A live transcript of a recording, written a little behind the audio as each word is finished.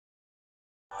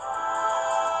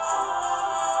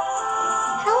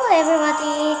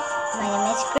everybody, my name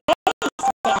is Grace.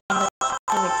 Today I'm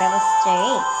looking with Bible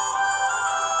story.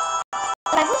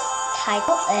 The Bible's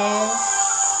title is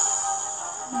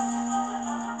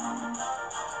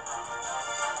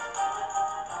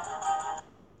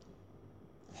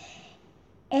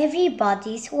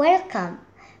Everybody's Welcome.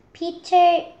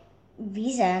 Peter,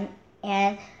 Vision,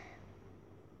 and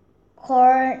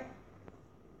Cornelius.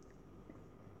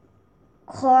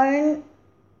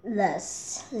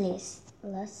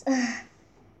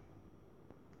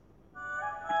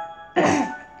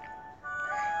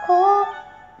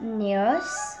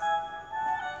 Cornelius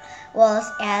was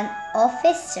an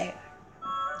officer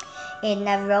in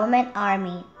the Roman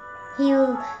army. He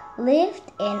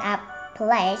lived in a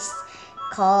place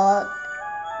called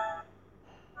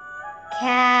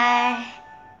Caesarea.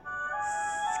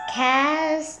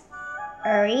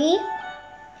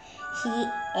 He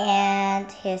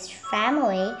and his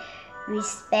family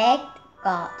respect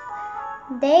God.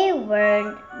 They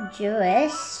weren't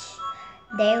Jewish,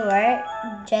 they were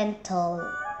gentle.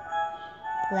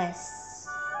 They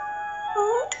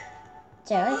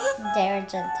were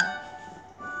gentle.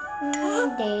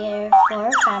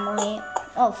 Therefore, family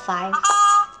of 5.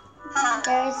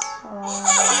 There's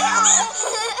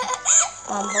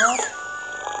one boy,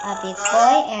 a big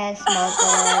boy, and small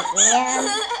girl, and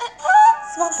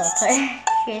small daughter.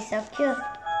 She's so cute.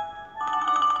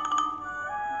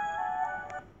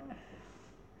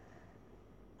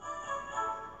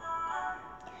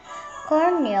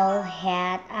 Cornelius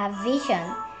had a vision.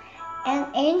 An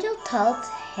angel told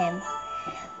him,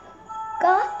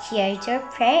 God hears your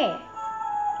prayer,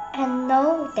 and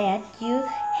know that you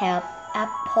help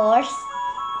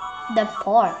the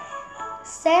poor.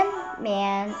 Send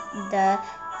men the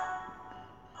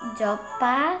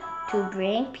Joppa to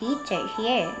bring Peter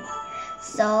here.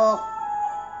 So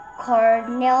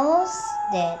Cornelius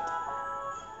did.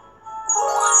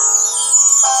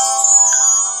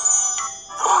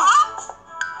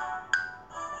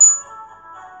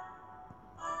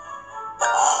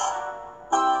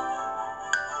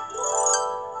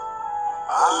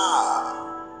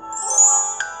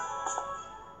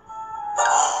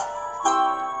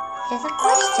 There's a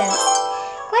question.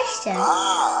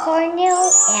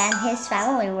 Cornelius and his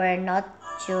family were not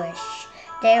Jewish.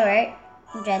 They were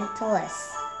gentle.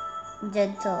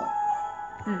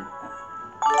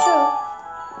 True.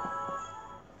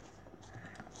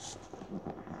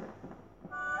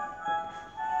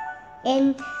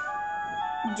 In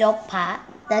Joppa,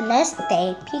 the next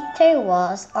day, Peter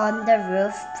was on the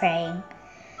roof praying.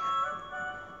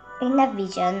 In a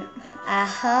vision, a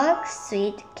hug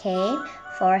suite came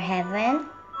from heaven.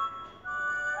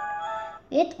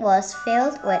 It was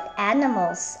filled with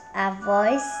animals. A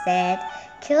voice said,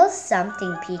 "Kill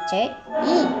something, Peter.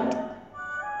 Eat."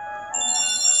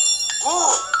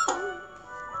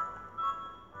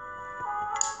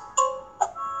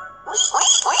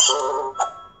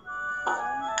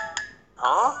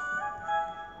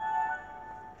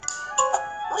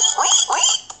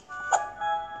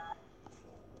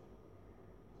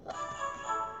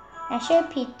 Actually,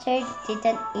 Peter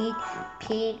didn't eat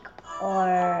pig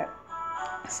or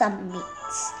some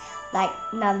meats, like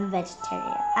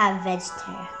vegetarian.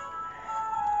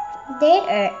 They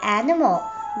are animals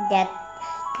that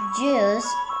Jews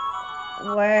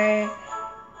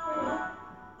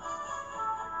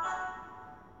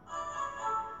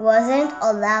wasn't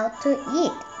allowed to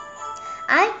eat.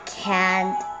 I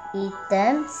can't eat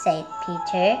them, said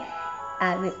Peter.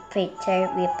 Peter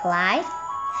replied,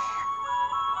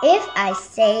 "If I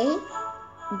say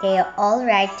they're all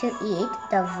right to eat,"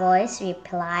 the voice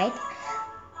replied,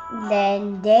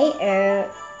 "then they are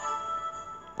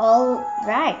all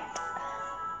right."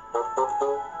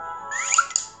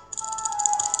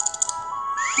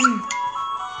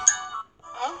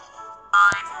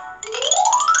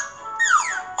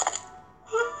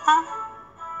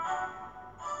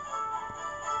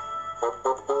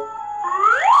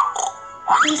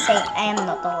 He said, "I am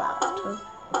not allowed to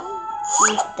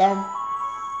eat them."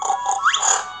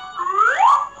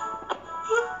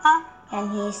 And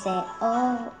he said,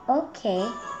 "Oh, okay."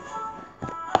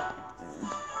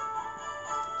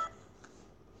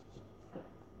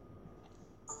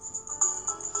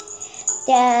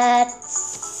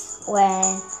 That's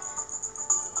when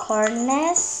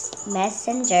Cornelius'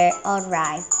 messenger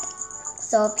arrived.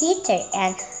 So Peter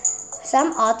and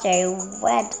some others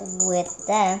went with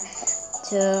them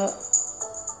to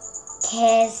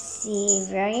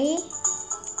Caesarea.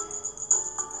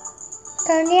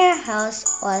 Cornelius' house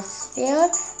was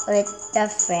filled with the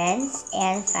friends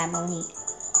and family,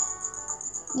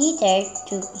 eager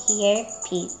to hear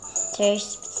Peter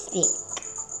speak.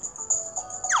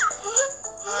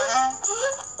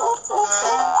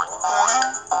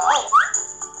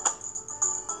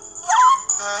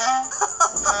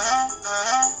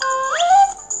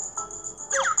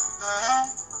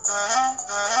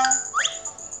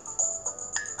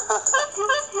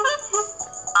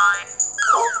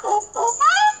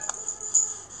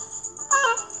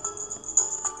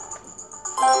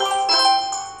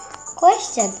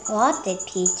 Question: what did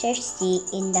Peter see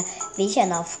in the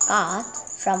vision of God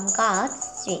from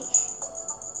God's tree?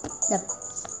 The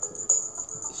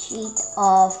sheet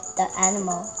of the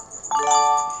animal.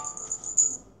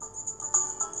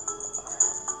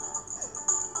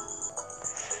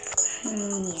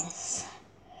 Yes.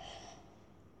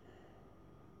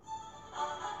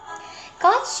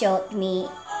 God showed me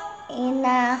in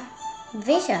a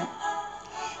vision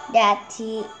that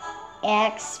He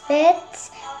expects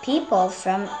people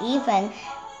from even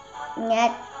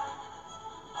nation.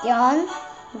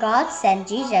 God sent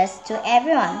Jesus to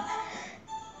everyone.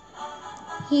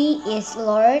 He is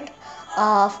Lord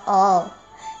of all.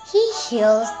 He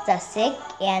heals the sick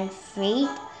and frees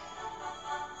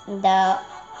the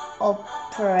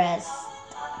oppressed.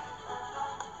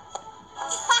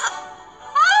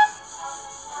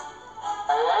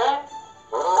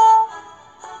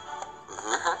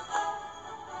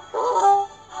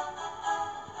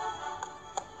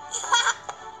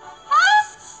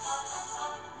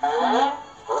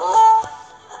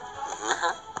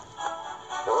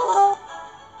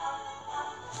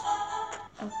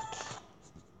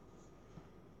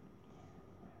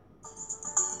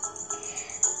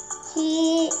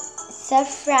 He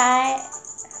suffered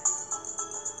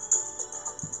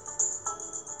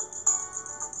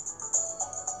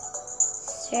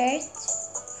faith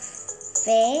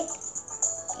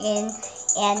in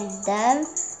and them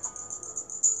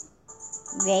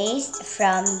raised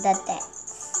from the dead.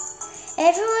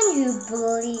 Everyone who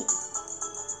believes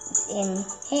in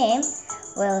Him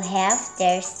will have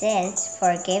their sins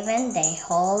forgiven. The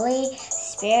Holy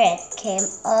Spirit came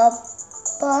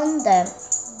upon them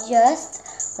just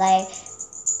like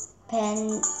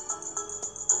Pentecost.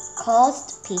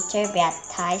 Peter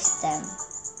baptized them.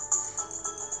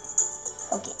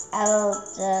 Okay, I will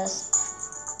just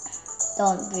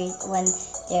don't read when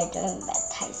they're doing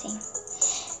baptizing.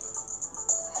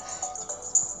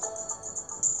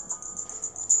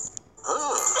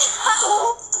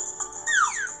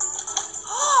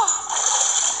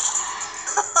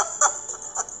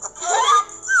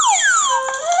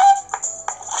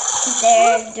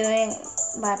 They're doing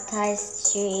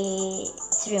baptized 3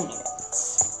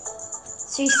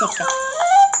 minutes, 3 seconds.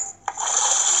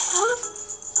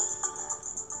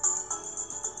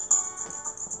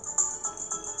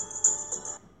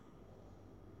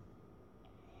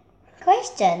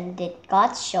 Question: did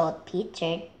God show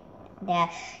Peter that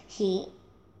He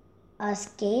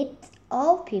escaped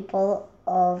all people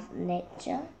of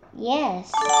nature?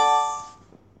 Yes.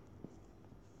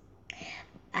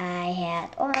 I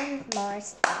had one more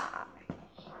star.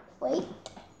 Wait.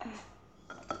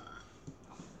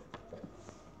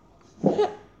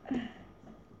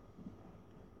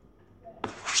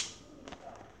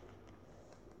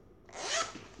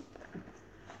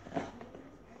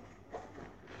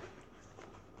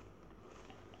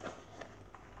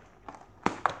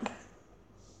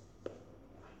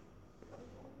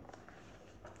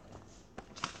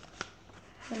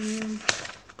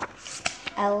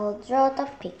 I will draw the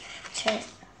picture.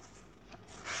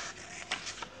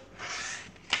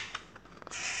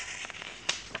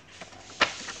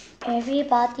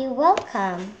 Everybody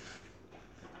welcome.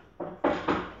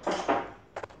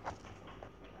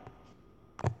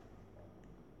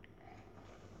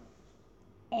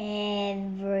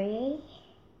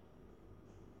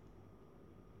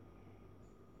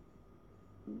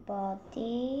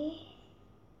 Everybody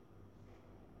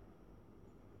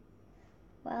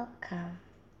welcome.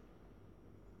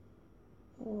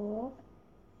 Ooh.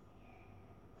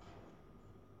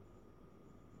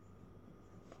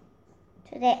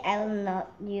 Today I will not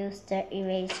use the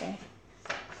eraser.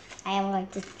 I am going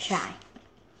to try.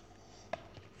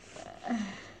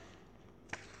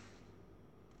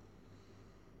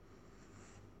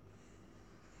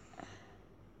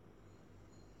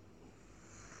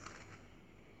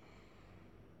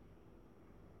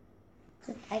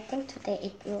 I think today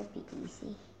it will be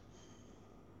easy.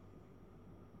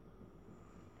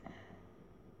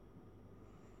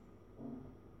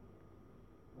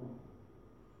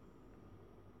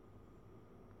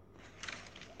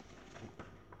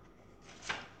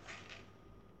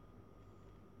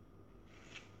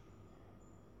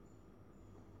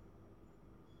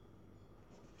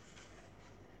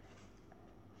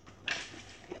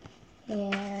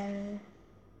 And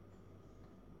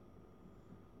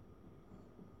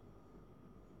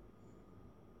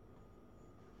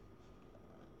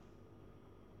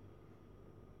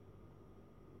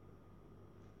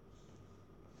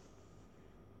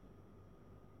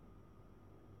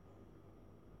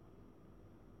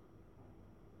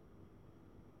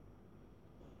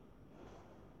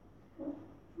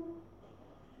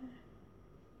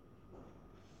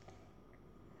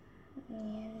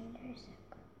And there's a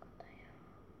crocodile.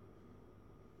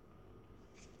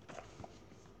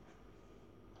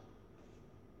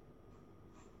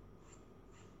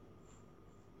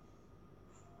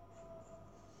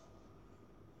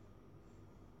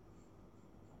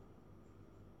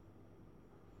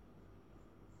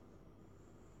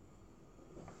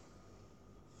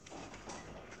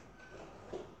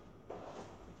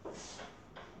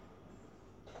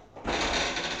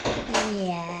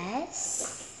 Yes.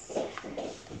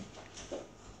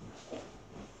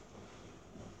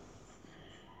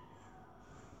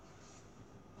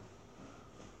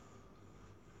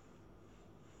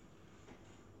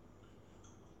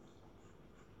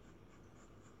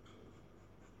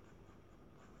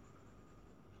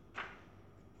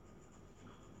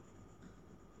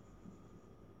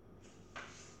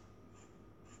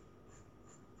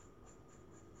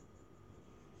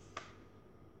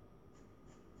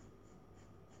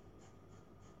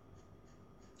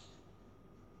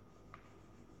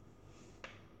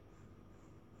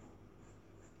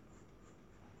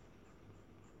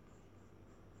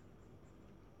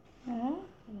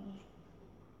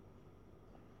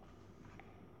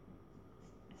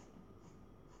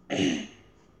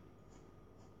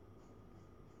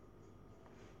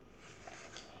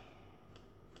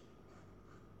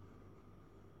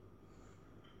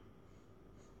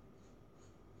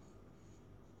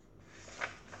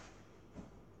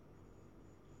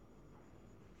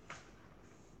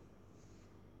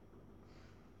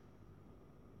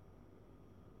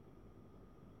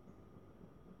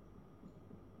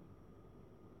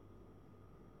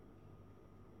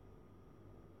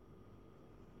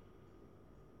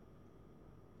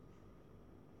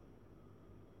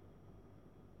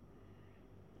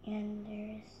 And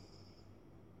there's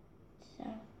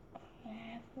some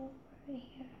crab over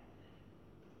here.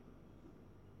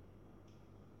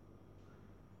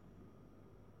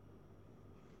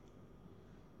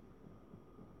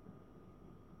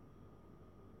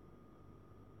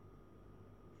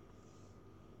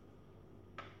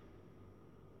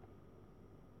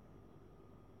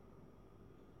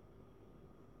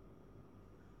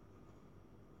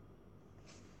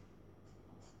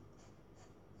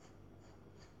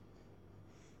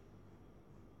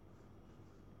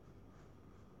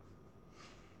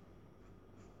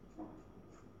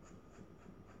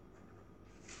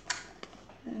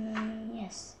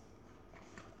 Yes.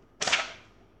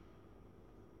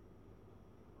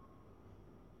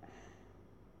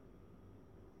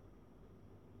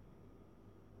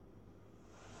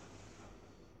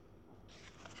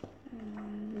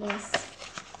 Yes.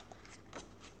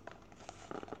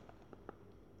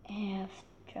 I have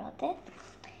drawn it.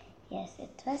 Yes,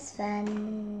 it was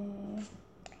fun.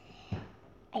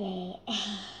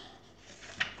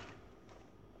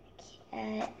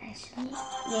 Actually,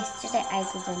 yesterday I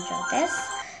didn't draw this,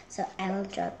 so I will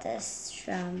draw this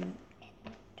from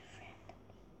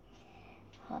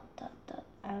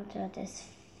I'll draw this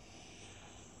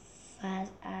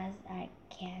fast as I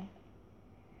can.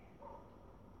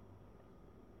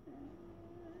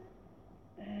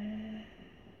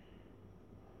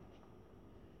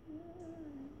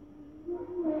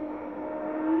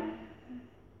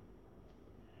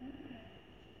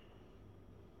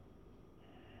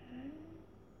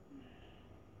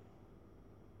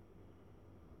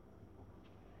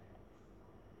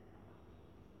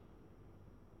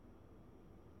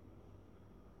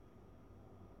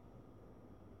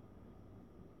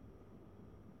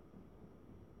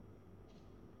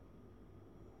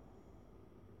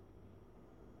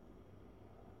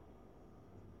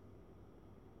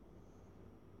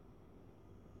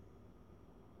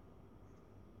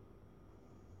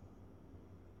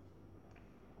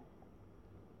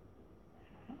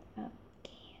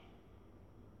 Okay.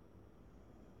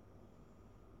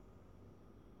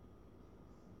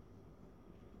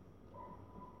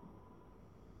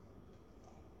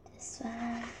 This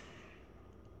one.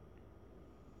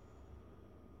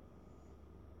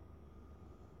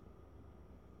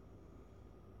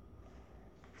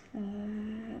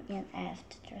 And I have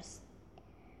to just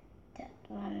that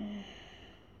one.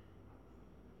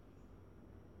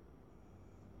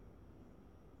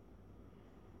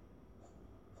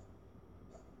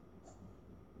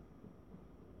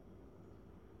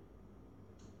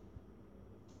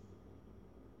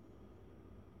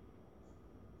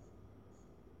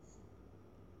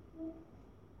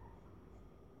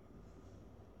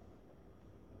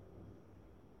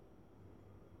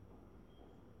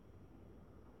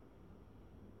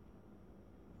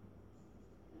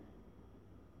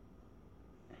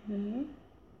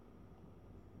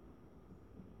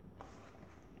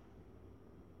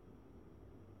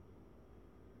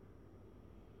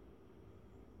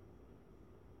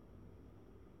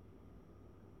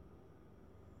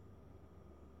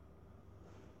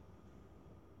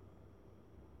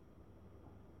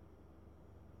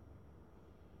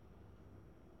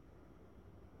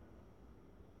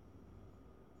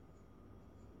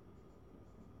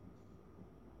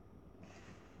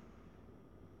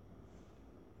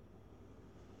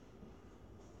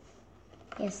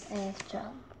 Yes, I have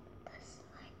drawn this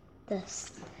like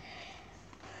this.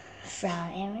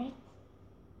 Frown enemy.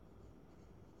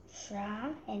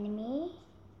 Frown enemy.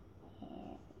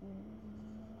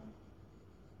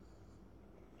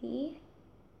 Be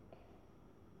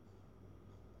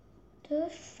to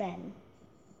friend.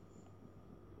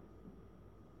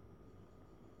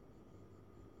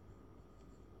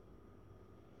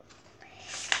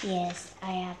 Yes,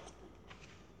 I have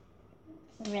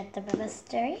read the Bible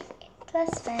story. It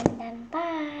was fun, and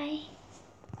bye.